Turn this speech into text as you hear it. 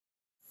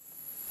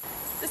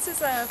this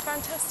is a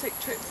fantastic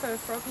trip for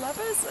frog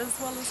lovers as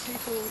well as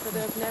people that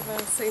have never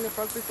seen a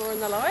frog before in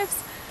their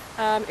lives.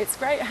 It's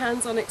great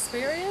hands-on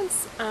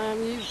experience.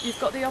 You've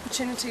got the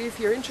opportunity, if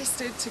you're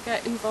interested, to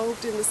get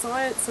involved in the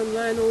science and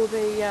learn all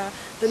the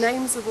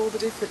names of all the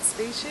different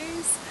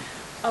species,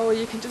 or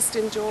you can just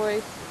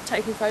enjoy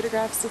taking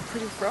photographs of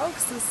pretty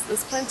frogs.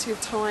 There's plenty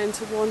of time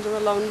to wander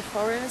along the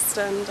forest,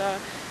 and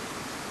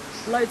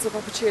loads of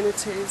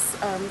opportunities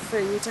for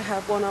you to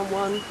have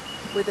one-on-one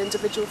with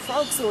individual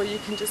frogs, or you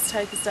can just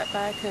take a step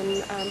back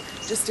and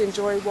just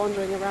enjoy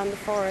wandering around the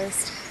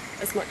forest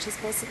as much as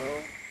possible.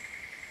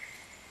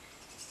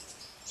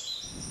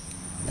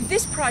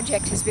 This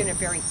project has been a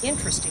very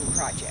interesting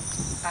project.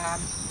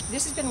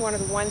 This has been one of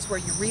the ones where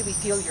you really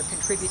feel you're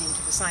contributing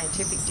to the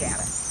scientific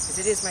data, because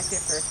it is my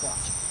 5th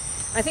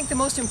Earthwatch. I think the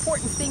most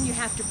important thing you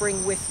have to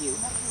bring with you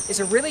is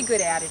a really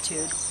good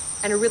attitude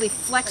and a really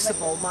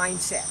flexible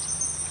mindset.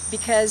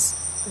 Because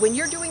when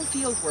you're doing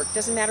field work,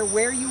 doesn't matter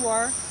where you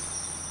are,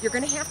 you're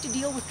going to have to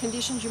deal with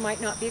conditions you might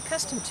not be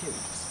accustomed to.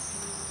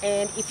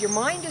 And if your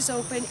mind is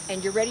open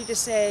and you're ready to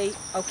say,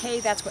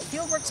 okay, that's what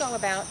field work's all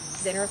about,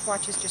 then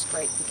Earthwatch is just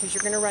great, because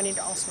you're going to run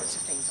into all sorts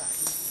of things on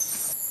it.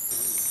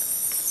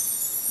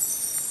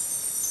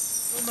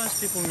 Well,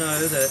 most people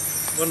know that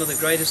one of the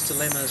greatest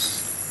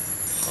dilemmas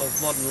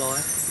of modern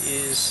life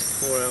is,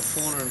 for our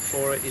fauna and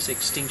flora, is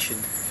extinction.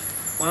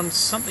 Once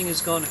something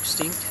has gone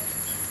extinct,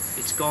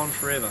 it's gone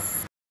forever.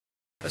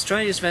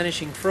 Australia's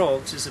Vanishing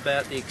Frogs is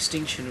about the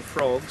extinction of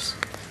frogs,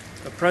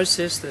 a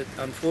process that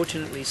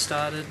unfortunately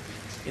started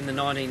in the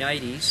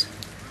 1980s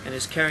and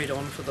has carried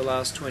on for the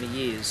last 20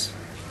 years.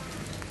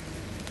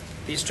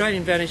 The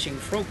Australian Vanishing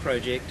Frog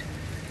project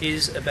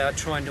is about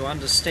trying to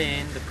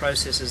understand the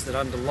processes that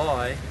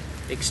underlie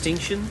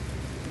extinction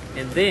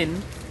and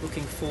then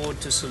looking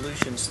forward to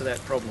solutions to that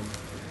problem.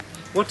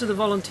 What do the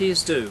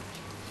volunteers do?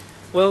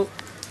 Well,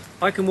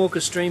 I can walk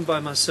a stream by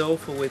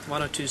myself or with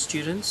 1 or 2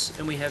 students,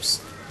 and we have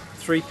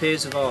 3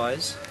 pairs of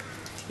eyes.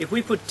 If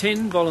we put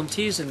 10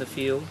 volunteers in the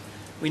field,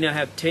 we now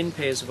have 10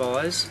 pairs of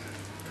eyes.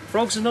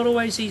 Frogs are not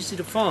always easy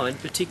to find,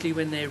 particularly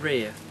when they're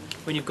rare.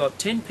 When you've got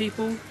 10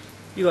 people,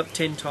 you've got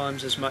 10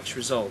 times as much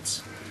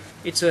results.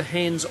 It's a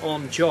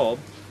hands-on job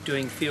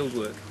doing field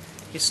work.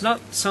 It's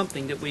not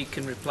something that we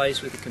can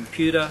replace with a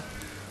computer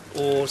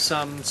or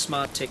some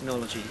smart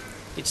technology.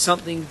 It's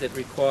something that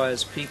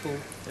requires people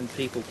and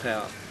people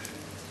power.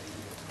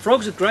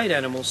 Frogs are great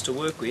animals to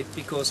work with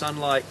because,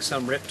 unlike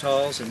some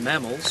reptiles and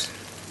mammals,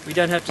 we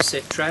don't have to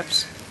set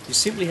traps. You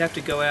simply have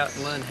to go out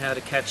and learn how to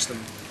catch them.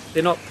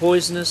 They're not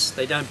poisonous,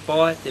 they don't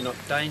bite, they're not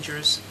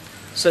dangerous,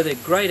 so they're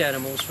great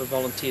animals for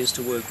volunteers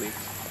to work with.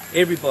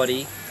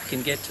 Everybody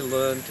can get to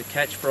learn to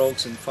catch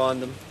frogs and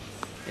find them,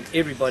 and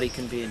everybody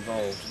can be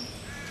involved.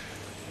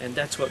 And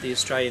that's what the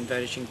Australian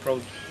Vanishing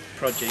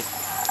Project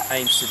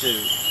aims to do.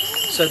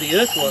 So the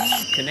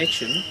Earthwatch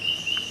connection,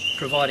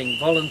 providing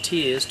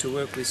volunteers to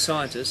work with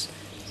scientists,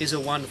 is a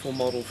wonderful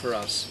model for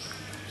us.